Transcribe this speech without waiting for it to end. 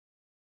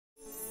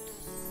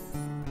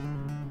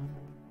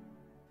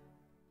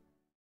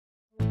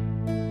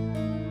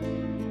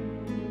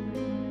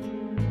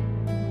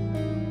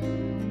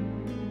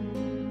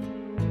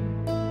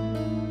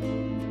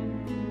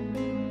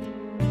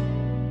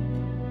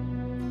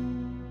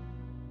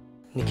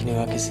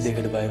නිකිනවා කිසි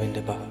දෙයකට බය වෙන්න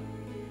එපා.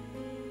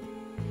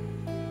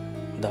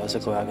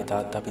 දවසක ඔයාගේ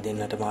තාත්තා අපි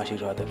දෙන්නටම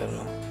ආශිර්වාද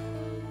කරනවා.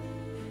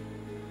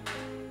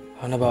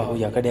 අනබාහු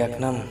යකඩයක්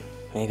නම්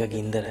මේක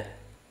ගින්දර.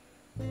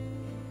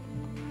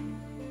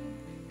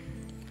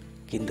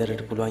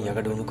 ගින්දරට පුළුවන්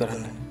යකඩ උණු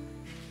කරන්න.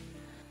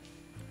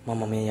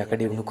 මම මේ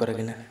යකඩේ උණු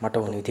කරගෙන මට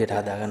ඕන විදියට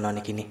හදා ගන්නවා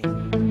නිකිනේ.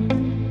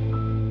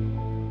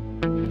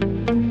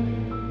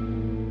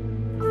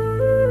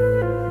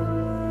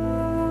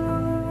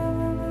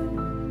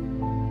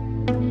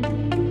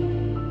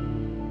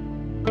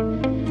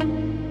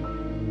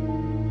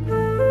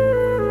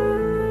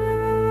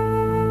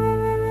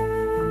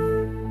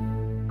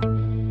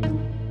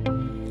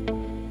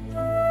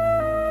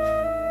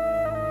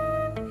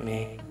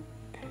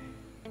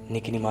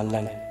 නිකිනි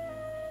මල්ලන්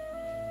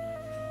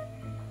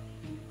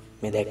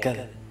මේ දැක්කද?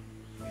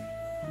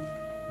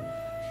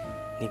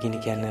 නිකිනි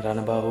කියන්නේ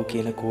රණබාහුව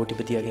කියන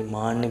කෝටිපතියගේ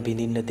මාන්න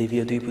බිඳින්න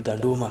දෙවියෝ දීපු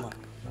දඬුවමක්.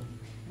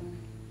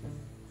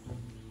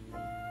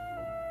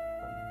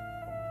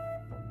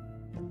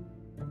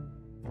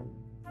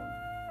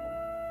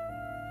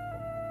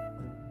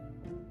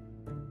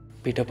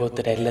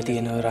 පිටපොත්තට ඇරිලා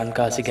තියෙන රන්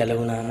කාසි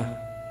ගැලවුණාම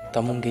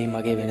තමුන්ගේ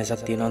මගේ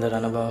වෙනසක් තියනවද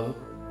රණබාහුව?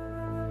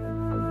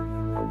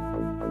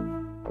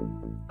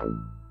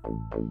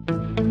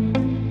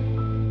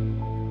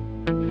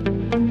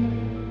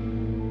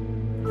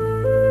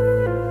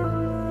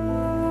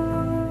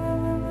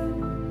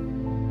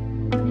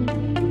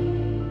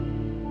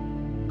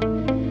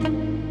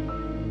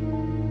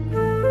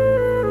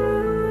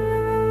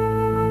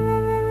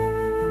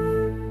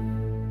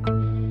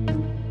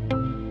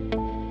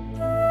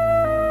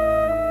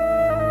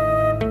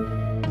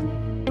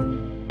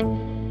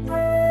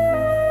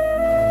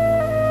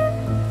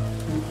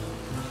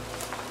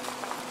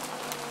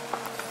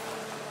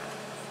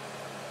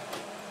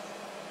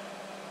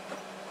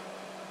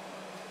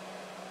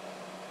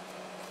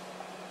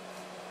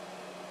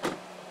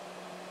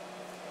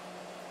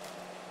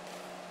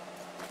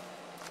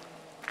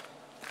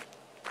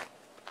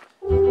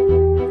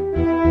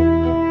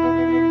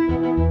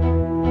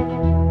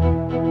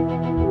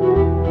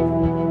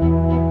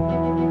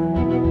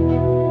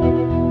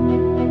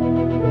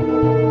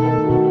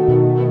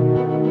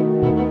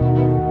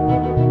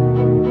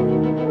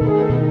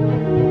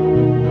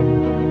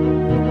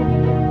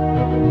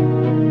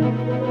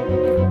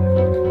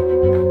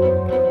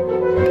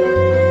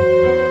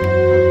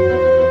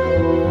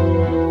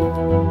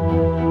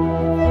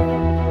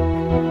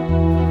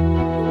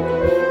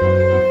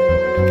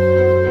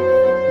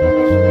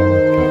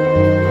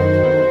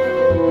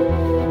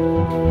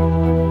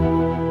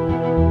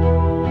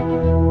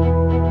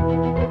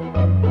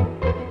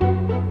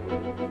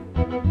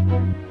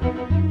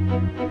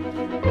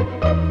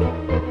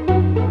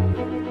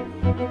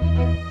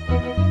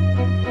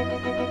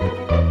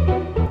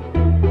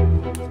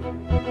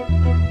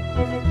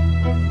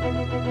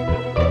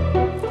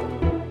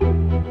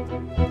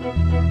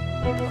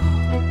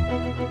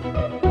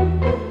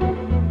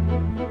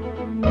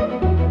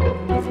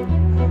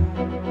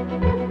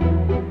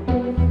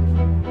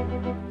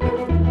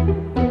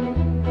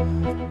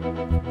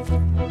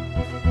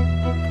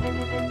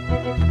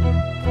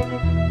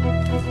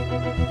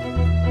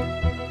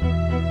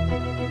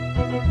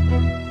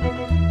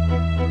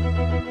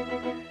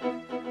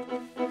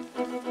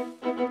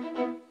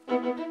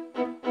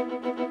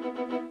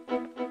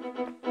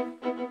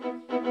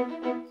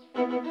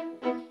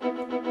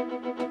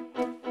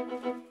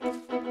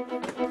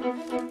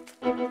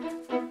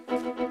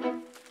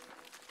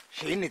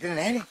 ෂේන් එතන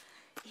නැහැනේ.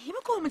 එහෙම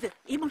කොහමද?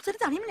 මේ මොකටද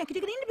තනියම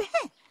නැගිටගෙන ඉන්න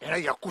බෑ.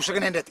 එන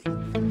යක්කුසගෙන යන්න ඇති.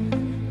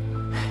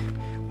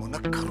 මොන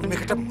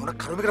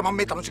කරුමයකට මම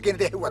මේ තමුසු කියන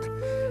දේ ඇහුවද?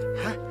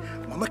 හා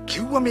මම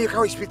කිව්වා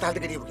මේකව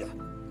ඉස්පිතාලෙට ගෙනියමු කියලා.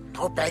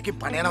 තව පැයකින්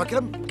පණ යනවා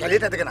කියලා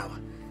කැලේට ඇදගෙන ආවා.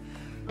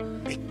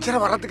 මෙච්චර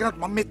වරද්දගෙනත්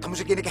මම මේ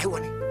තමුසු කියන එක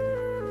ඇහුවානේ.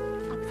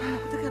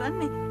 මොකද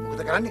කරන්නේ?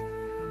 මොකද කරන්නේ?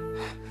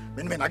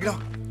 මෙන්න මේ නගිනවා.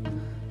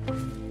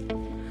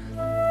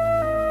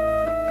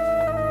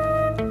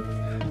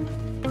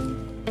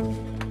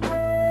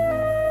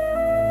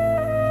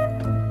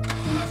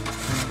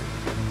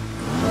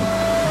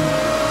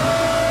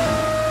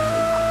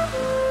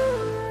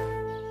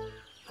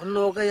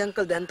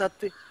 अंकल දැන්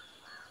තත්ත්වේ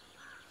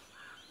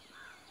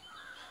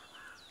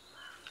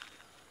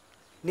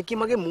නිකි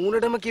මගේ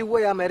මූණටම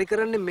කිව්වා යා මැරි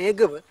කරන්නේ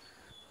මේගව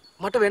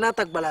මට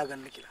වෙනාතක් බලා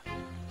ගන්න කියලා.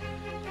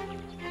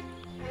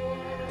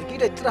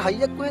 නිකිට එච්චර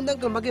හයියක් වෙන්ද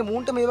අංකල් මගේ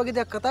මූණට මේ වගේ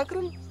දෙයක් කතා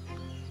කරන්නේ.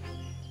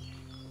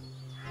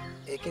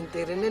 ඒකෙන්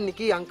තේරෙන්නේ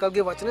නිකි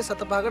අංකල්ගේ වචනේ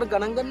සත පහකට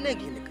ගණන් ගන්නෑ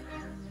කියන එක.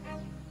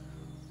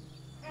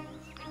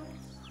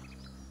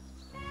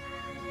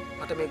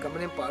 මට මේ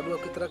ගමනේ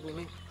පාඩුවක් විතරක්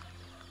නෙමෙයි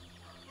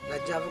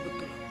ලැජ්ජාවකුත්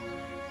තුන.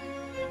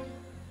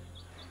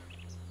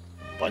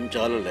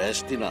 පංචාල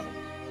ලෑස්තිනා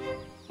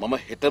මම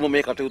හෙටම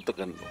මේ කටයුත්ත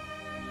කරනවා.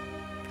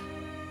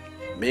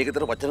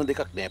 මේකතර වචන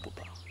දෙකක් නෑ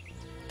පුතා.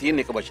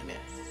 තියෙන එක වචනයයි.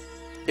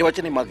 ඒ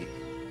වචනේ මගේ.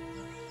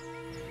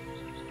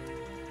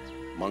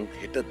 මං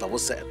හෙට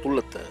දවස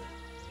ඇතුළත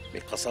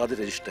මේ කසාද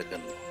රෙජිස්ටර්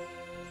කරනවා.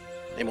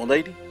 මේ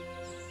හොඳයිද?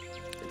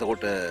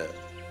 එතකොට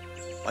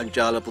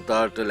පංචාල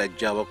පුතාට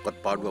ලැජ්ජාවක්වත්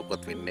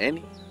පාඩුවක්වත් වෙන්නේ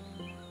නෑනේ.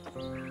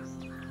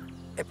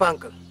 එපා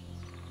අංකල්.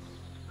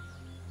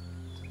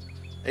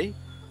 ඇයි?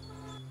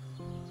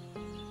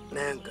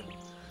 නෑ අංකල්.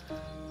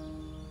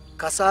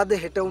 කසාද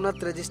හෙට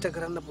වුණත් රෙජිස්ටර්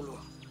කරන්න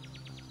පුළුවන්.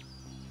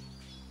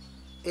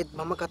 ඒත්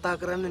මම කතා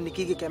කරන්න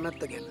නිකීගේ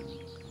කැමැත්ත ගැන.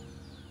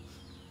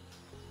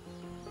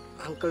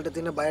 අංකල්ට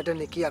තියෙන බයට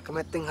නිකී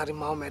අකමැත්තෙන් හරි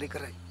මාව මැරි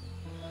කරයි.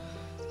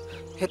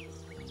 හෙත්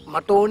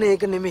මට ඕනේ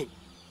ඒක නෙමෙයි.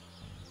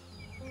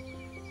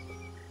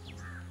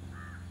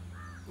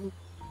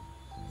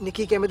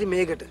 නිකී කැමති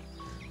මේකට.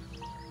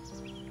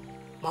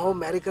 මාව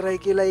මැරි කරයි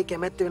කියලා ඒ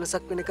කැමැත්ත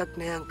වෙනසක් වෙන එකක්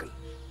නෑ අංකල්.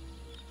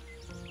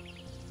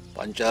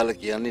 පංචාල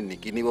කියන්නේ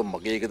නිකිනිව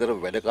මගේ ගෙදර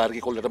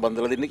වැඩකාරකෙක් කොල්ලට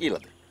බඳලා දෙන්න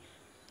කියලාද?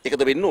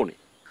 ඒකද වෙන්න ඕනේ.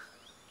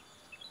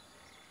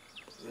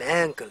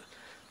 නෑ අංකල්.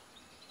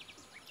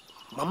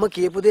 මම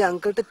කියපු දේ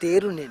අංකල්ට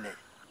තේරුනේ නෑ.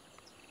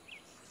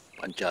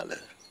 පංචාල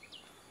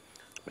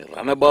මේ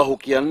රණබාහු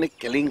කියන්නේ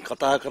කෙලින්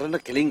කතා කරන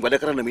කෙලින්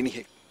වැඩ කරන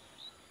මිනිහෙක්.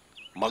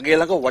 මගේ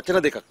ළඟ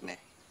වචන දෙකක් නෑ.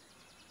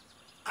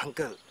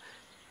 අංකල්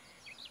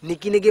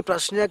නිකිනගේ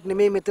ප්‍රශ්නයක්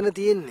නෙමෙයි මෙතන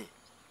තියෙන්නේ.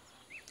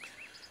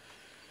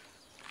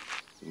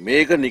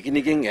 මේක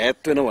නිකිනිගෙන්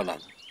ඈත් වෙනවා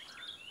නම්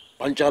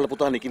පංචාල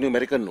පුතා නිකිනිව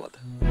මැරි කරනවද?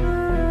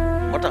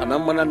 මට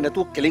අනම්මනක්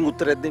නැතුව කෙලින්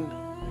උත්තරයක් දෙන්න.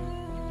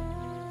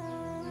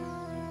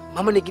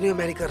 මම නිකිනව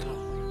මැරි කරනවා.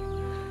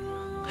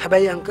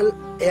 හැබැයි අංකල්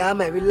එයාම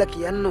ඇවිල්ලා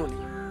කියන්න ඕනි.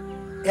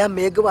 එයා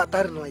මේකව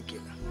අතාරිනවයි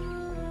කියලා.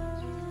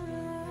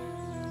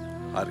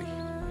 හරි.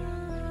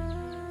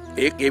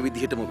 ඒක ඒ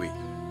විදිහටම වෙයි.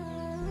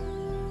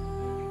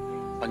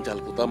 පංචාල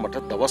පුතා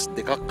මට දවස්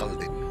දෙකක් කල්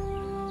දෙන්න.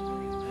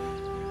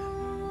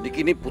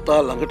 නිකිනි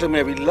පුතා ළඟටම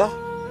ඇවිල්ලා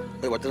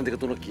ඔය වචන දෙක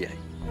තුන කියයි.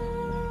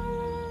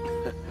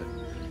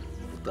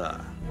 පුතා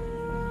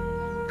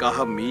කහ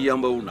මී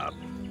අඹ වුණත්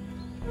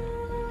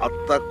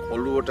අත්තක්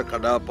ඔළුවට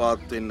කඩාපාත්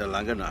වෙන්න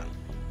ළඟ නම්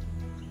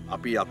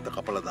අපි අත්ත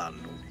කපලා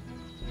දාන්න ඕනේ.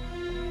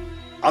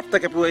 අත්ත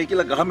කැපුවයි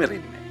කියලා ගහ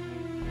මෙරෙන්නේ.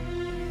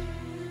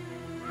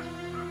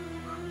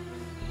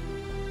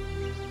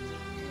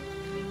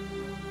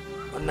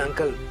 ඔන්න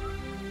අංකල්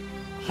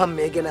මම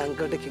මේ ගැන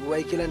අංකල්ට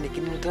කිව්වයි කියලා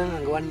නිකිනිට නම්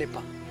අඟවන්න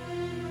එපා.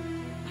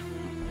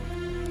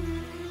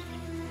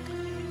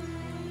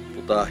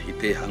 පුතා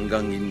හිතේ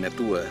හංගන් ඉන්නේ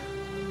නැතුව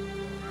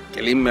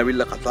කෙලින්ම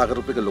ඇවිල්ලා කතා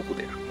කරපු එක ලොකු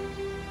දෙයක්.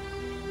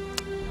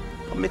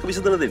 මම මේක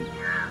විසඳලා දෙන්න.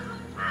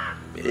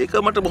 මේක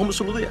මට බොහොම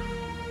සුළු දෙයක්.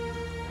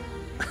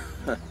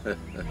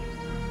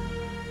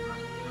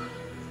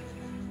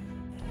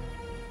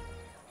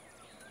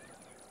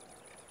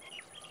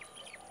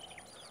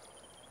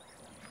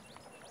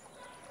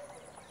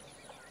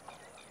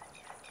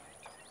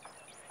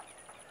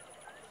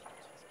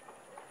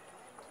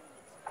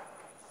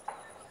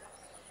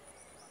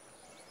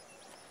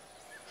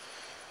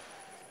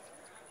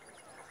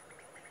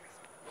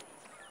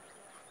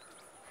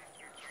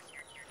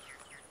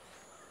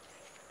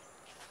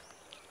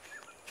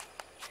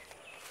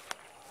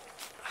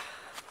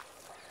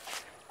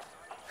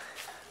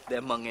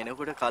 දැන් මං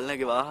එනකොට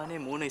කල්නගේ වාහනේ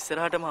මූණ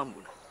ඉස්සරහටම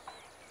හම්බුණා.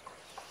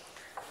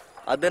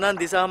 අද නම්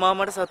දිසා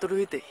මාමට සතුටු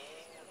හිතේ.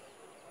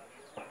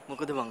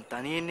 මොකද මං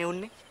තනියෙන්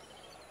උන්නේ.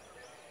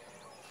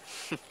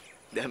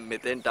 දැන්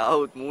මෙතෙන්ට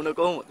ආවොත් මූණ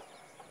කොහොමද?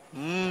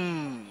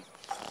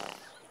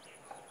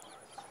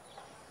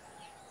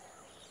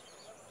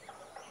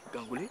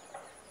 ගංගුලි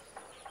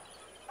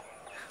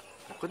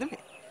මොකද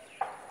මේ?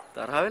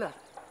 තරහ වෙලා?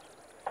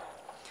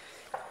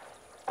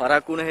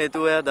 පරක්කුණ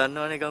හේතුව එයා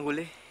දන්නවනේ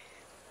ගංගුලි.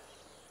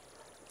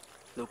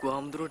 ලොකු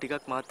හම්දුරු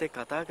ටිකක් මාත් එක්ක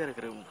කතා කර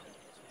වුණා.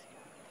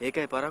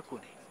 ඒකයි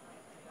පරක්කුනේ.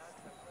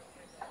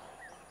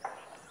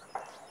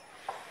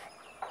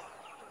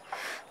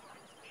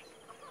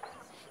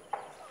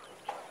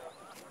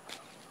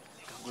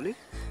 ගංගුලි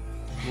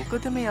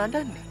මොකද මේ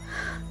අඬන්නේ?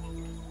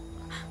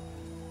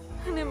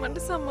 අනේ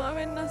මට සමා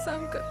වෙන්න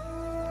සංක.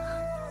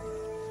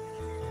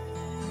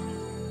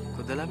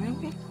 කොද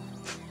ළමයි?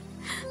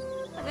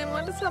 අනේ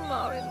මට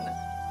සමා වෙන්න.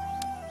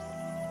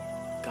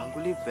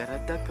 ගංගුලි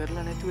වැරද්දක්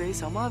කරලා නැතුව ඇයි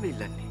සමාව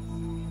ඉල්ලන්නේ?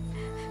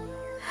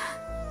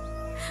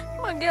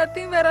 මගේ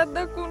අතින්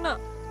වැරද්දක් වුණා.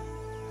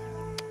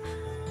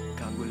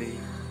 ගංගුලි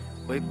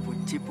ඔය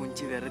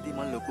පුංචි වැරදි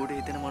මම ලොකුට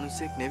හිතන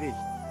මිනිස්සෙක් නෙවෙයි.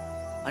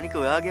 අනික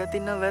ඔයාගේ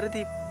අතින් නම්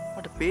වැරදි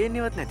මට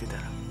පේන්නේවත් නැති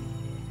තරම්.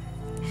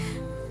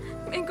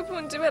 මේක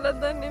පුංචි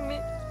වැරද්දක් නෙමෙයි.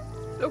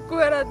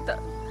 ලොකු වැරද්දක්.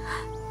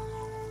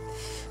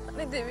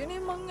 අනේ දෙවියනේ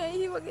මං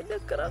ඇයි වගේ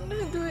දෙයක් කරන්න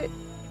හදුවේ?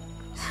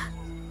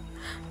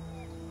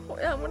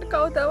 ඔයා මට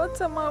කවදාවත්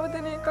සමාව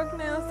දෙන එකක්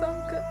නෑ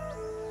අසංක.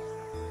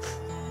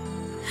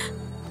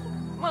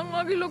 මං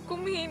වගේ ලොකු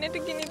මීනට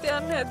ගිනි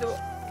තියන්න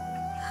හැදුවා.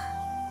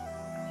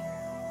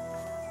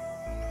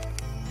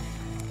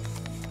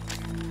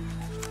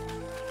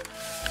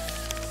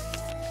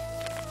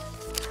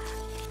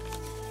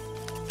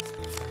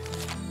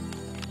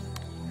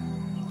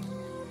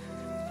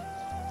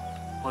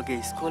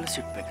 මගේ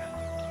ස්කෝලර්ෂිප් එක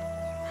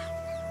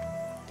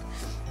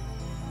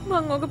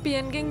මං ඔක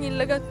පියන්ගෙන්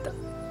ඉල්ලගත්තා.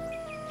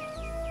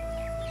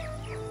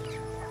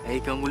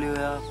 ඇයි ගංගුලි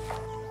ඔයා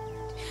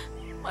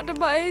මට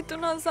බය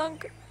හිතුණා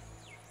සංක.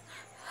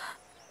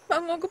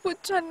 මං ඔක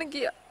පුච්චන්න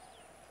ගියා.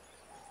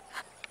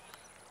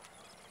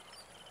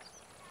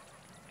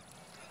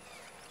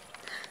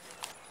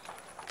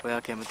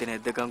 ඔයා කැමති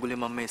නැද්ද ගංගුලි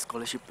මම මේ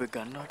ස්කෝලර්ෂිප් එක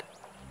ගන්නවට?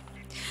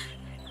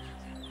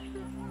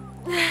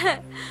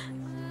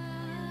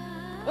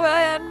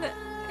 ඔයා යන්න.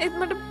 ඒත්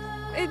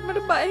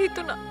මට බය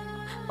හිතුණා.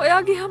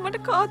 ඔයා ගියාම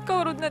මට කාත්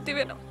කවුරුත් නැති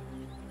වෙනවා.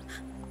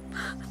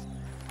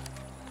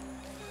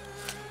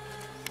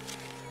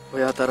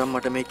 ඔයා තරම්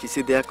මට මේ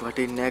කිසි දෙයක්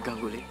වටින්නේ නැහැ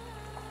ගංගුලි.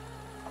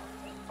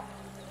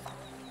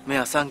 මේ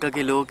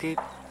අසංකගේ ලෝකේ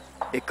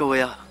එක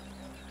ඔයා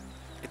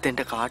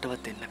එතෙන්ට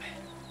කාටවත් එන්න බෑ.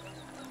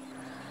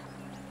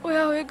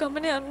 ඔයා ඔය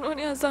ගමනේ යන්න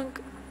ඕනේ අසංක.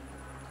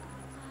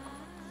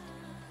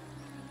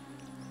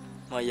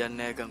 මම යන්නේ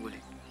නැහැ ගංගුලි.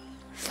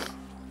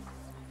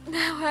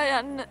 නෑ ඔයා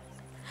යන්න.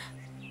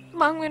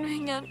 මං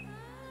වෙනුවෙන් යන්න.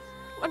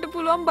 මට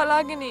පුළුවන්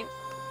බලාගෙන ඉන්න.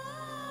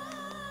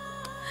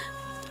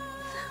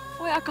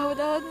 ඔයා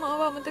කවදාවත්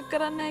මාව අමතක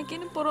කරන්නේ නැහැ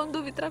කියන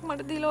පොරොන්දු විතරක්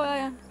මට දීලා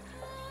ඔයා යන්න.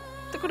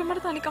 එතකොට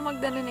මට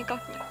තනිකමක් දැනෙන එකක්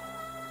නෑ.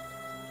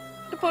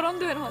 මට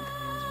පොරොන්දු වෙනවද?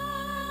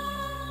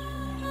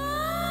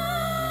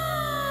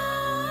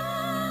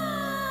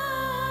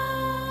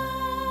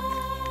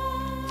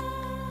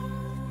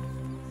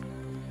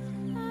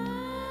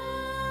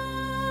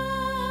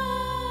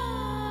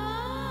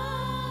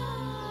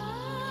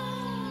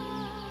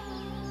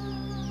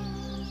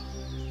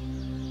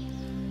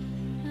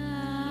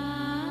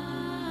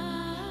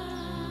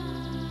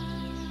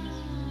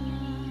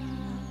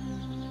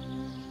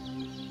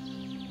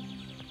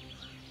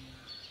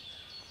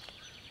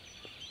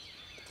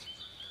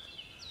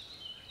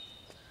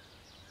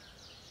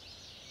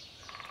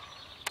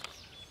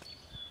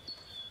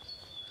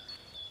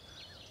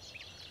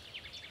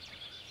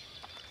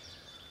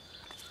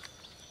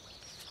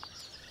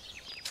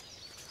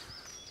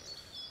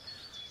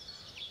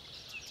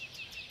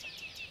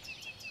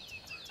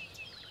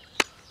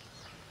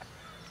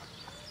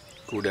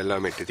 කූඩැල්ලා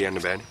මෙට්ටේ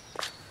තියන්න බෑනේ.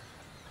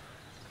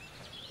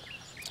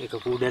 ඒක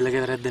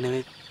කූඩැල්ලගේ වැරද්ද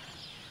නෙවෙයි.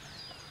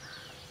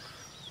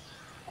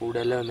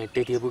 කූඩැල්ල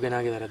මෙට්ටේ තියපු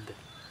කෙනාගේ වැරද්ද.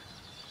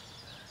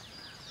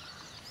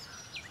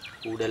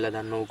 කූඩැල්ල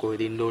දන්නව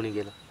කොහෙද ඉන්න ඕනි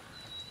කියලා.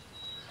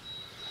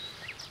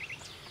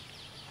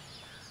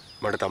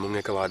 මට තමුන්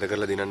එක වාද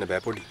කරලා දිනන්න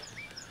බෑ පොඩි.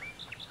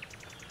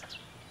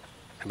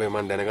 හැබැයි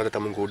මම දැනගත්ත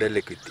තමුන්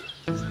කූඩැල්ලෙක් විත්තිය.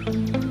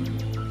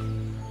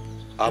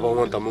 ආපහු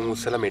මම තමුන්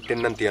උස්සලා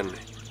මෙට්ටෙන් නම්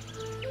තියන්නේ.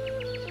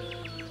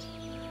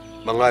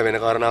 මං ආයෙ වෙන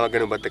කාරණාවක්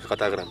ගැන ඔබත් එක්ක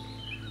කතා කරන්න.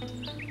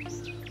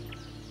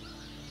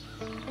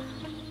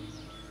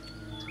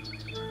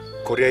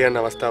 කොරියා යන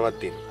අවස්ථාවක්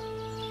තියෙනවා.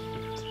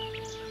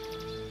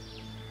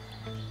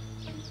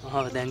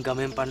 දැන්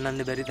ගමෙන් පන්නන්න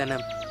බැරි තැන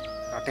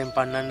රටෙන්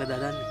පන්නන්න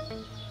දදන්නේ.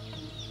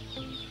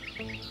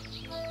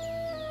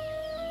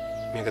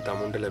 මේක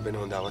තමුන්ට ලැබෙන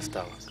හොඳ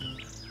අවස්ථාවක්.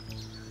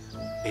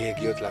 ඒ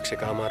ගියොත්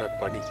ලක්ෂකමාරක්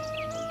පඩි.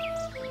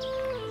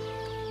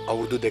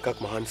 අවුරුදු 2ක්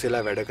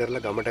මහන්සියලා වැඩ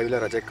කරලා ගමට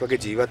ඇවිල්ලා රජෙක්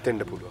වගේ ජීවත්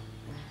වෙන්න පුළුවන්.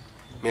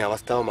 මේ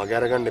අවස්ථාව මගේ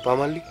අරගන්න එපා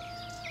මල්ලි.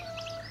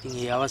 ඉතින්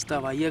මේ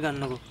අවස්ථාව අයිය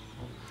ගන්නකෝ.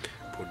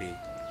 පොඩි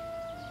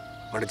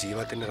මට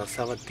ජීවත් වෙන්න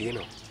රස්සාවක්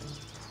තියෙනවා.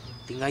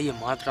 ඉතින් අයිය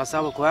මාත්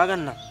රස්සාවක්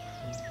හොයාගන්න.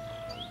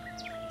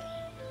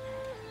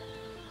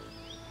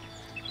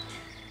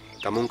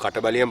 තමුන්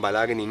කටබලියෙන්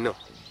බලාගෙන ඉන්නවා.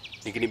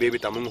 නිකිනි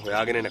බේබි තමුන්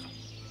හොයාගෙන එනකම්.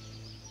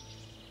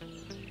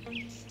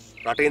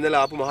 රටේ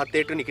ඉඳලා ආපු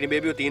මහත්තයෙක්ට නිකිනි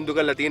බේබිව තීන්දුව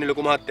කරලා තියෙන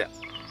ලොකු මහත්තයා.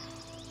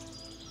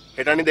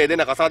 හෙටනින්ද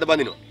එදෙන කසාද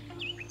බඳිනවා.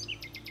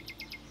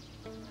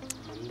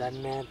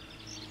 දන්නේ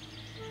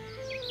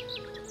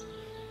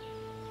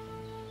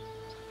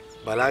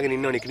බලාගෙන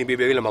ඉන්නවා නිකිනි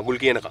බේබි ඇවිල්ලා මගුල්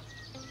කියනකම්.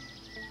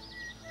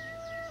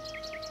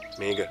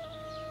 මේක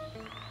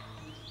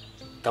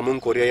තමුන්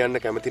කොරියා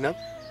යන්න කැමති නම්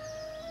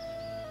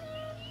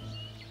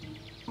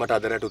මට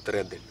අදරට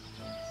උත්තරයක් දෙන්න.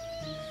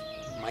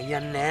 මම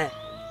යන්නේ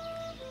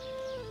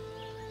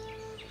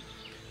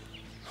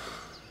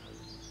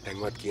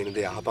දැන්වත් කියන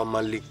දේ අහපන්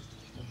මල්ලි.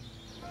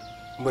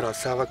 උඹ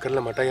රස්සාවක්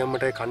කරලා මටයි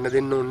අම්මටයි කන්න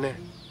දෙන්න ඕනේ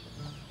නැහැ.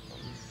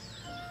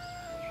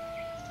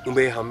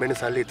 උඹේ හම්බෙන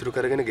සල්ලි ඉතුරු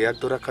කරගෙන ගෙයක්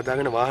දොරක්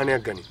හදාගෙන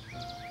වාහනයක් ගනි.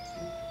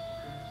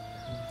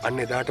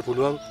 අන්න එදාට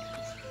පුළුවන්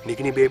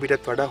නිකිනි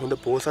බේබිටත් වඩා හොඳ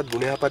පෝසත්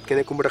ගුණයාපත්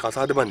කෙනෙක් උඹට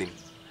කසාද බඳින්න.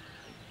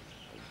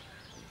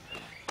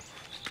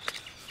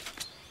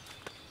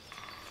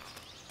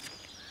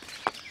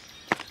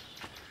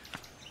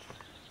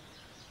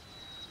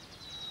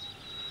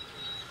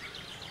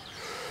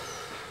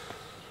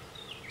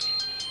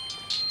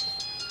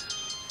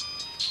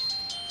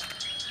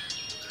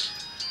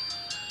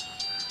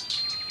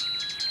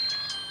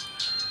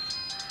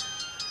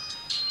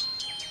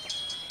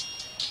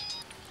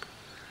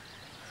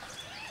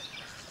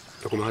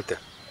 ලොකු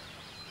මහත්තයා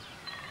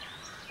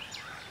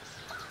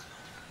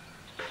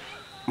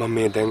මම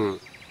මේ දැන්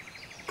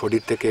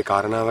පොඩිත් එක්ක ඒ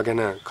කාරණාව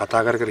ගැන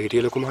කතා කර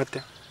හිටියේ ලොකු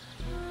මහත්තයා.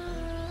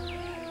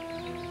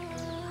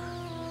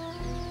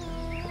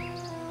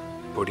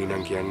 පොඩි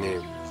නම් කියන්නේ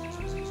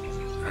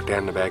රට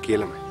යන්න බෑ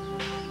කියලාමයි.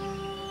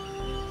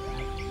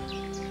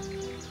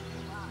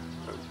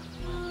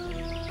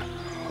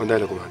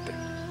 හොඳයි ලොකු මහත්තයා.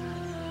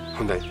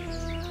 හොඳයි.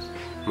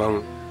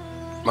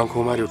 මං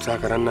කොහොම හරි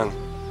උත්සාහ කරන්නම්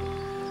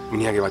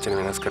මිනිහාගේ වචන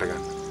වෙනස්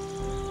කරගන්න.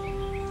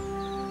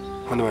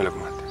 හොඳයි ලොකු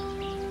මහත්තයා.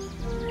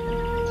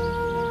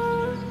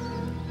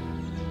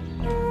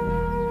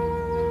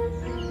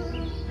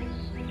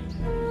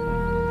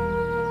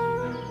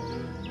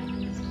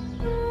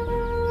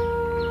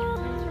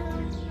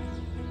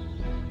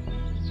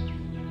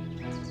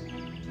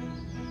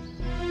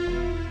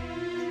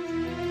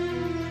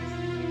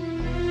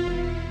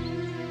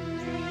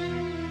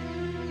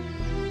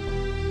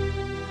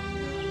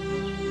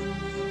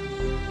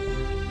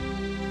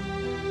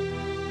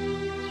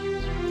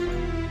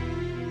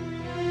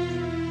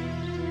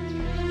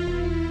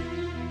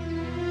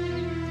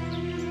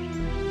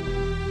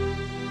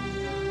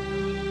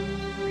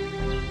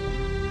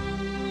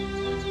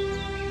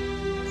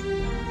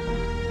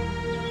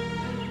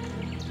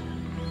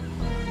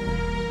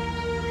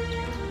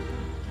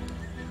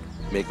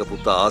 මේක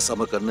පුතා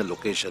ආසම කරන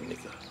ලොකේෂන්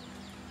එක.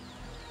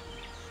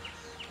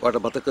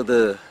 වට මතකද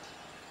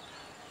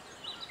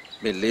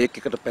මේ ලේක්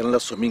එකට පැනලා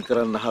ස්විමින්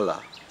කරන්න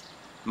අහලා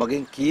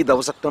මගෙන් කී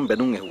දවසක් නම්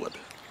බැනුම් ඇහුවද?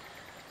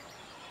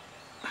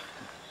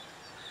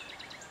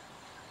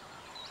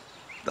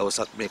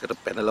 දවසක් මේකට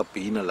පැනලා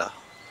පීනලා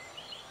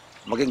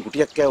මගෙන්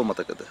ගුටියක් කෑව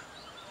මතකද?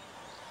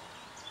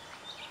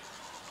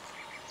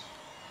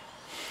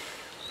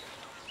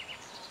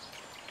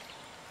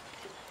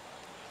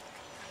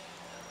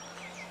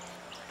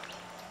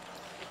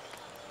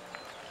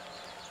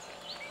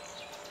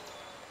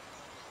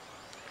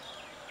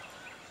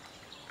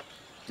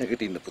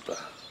 නැගිටින්න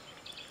පුතා.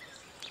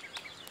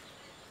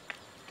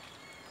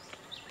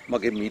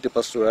 මගේ මීට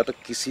පස්සේ ඔයාට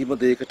කිසිම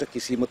දෙයකට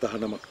කිසිම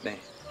තහනමක්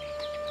නැහැ.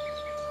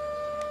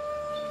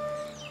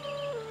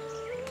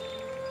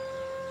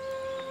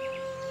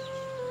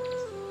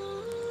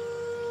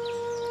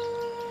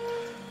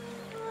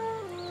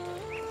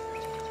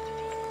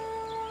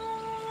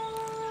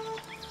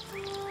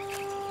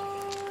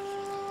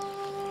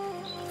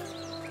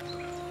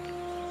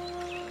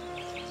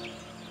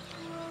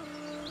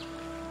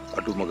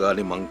 අඩුම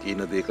ගානේ මං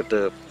කියන දෙයකට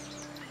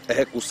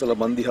ඇහැ කුස්සල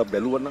මන් දිහා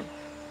බැලුවනම්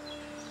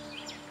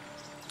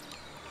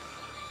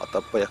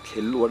අතප්පයක්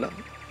හෙල්ලුවනම්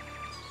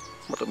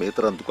මට මේ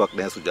තරම් දුකක්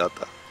නෑ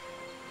සුජාතා.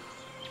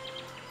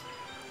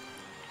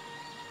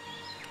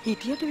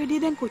 හිටියට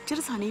වැඩිය දැන්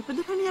කොච්චර සනීපද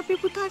කනේ අපේ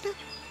පුතාට?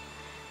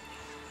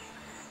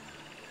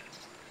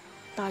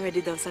 තා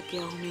වැඩි දවසක්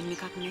යවුමින්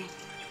එකක් නෑ.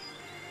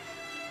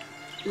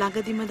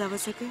 ළඟදිම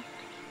දවසක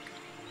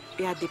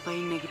එයා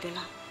දෙපයින්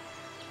නැගිටලා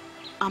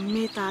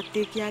අම්මේ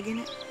තාත්තේ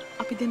කියාගෙන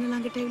අපි දෙන්න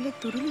ළඟට ඇවිල්ලා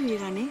තුරුළු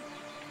වේරනේ.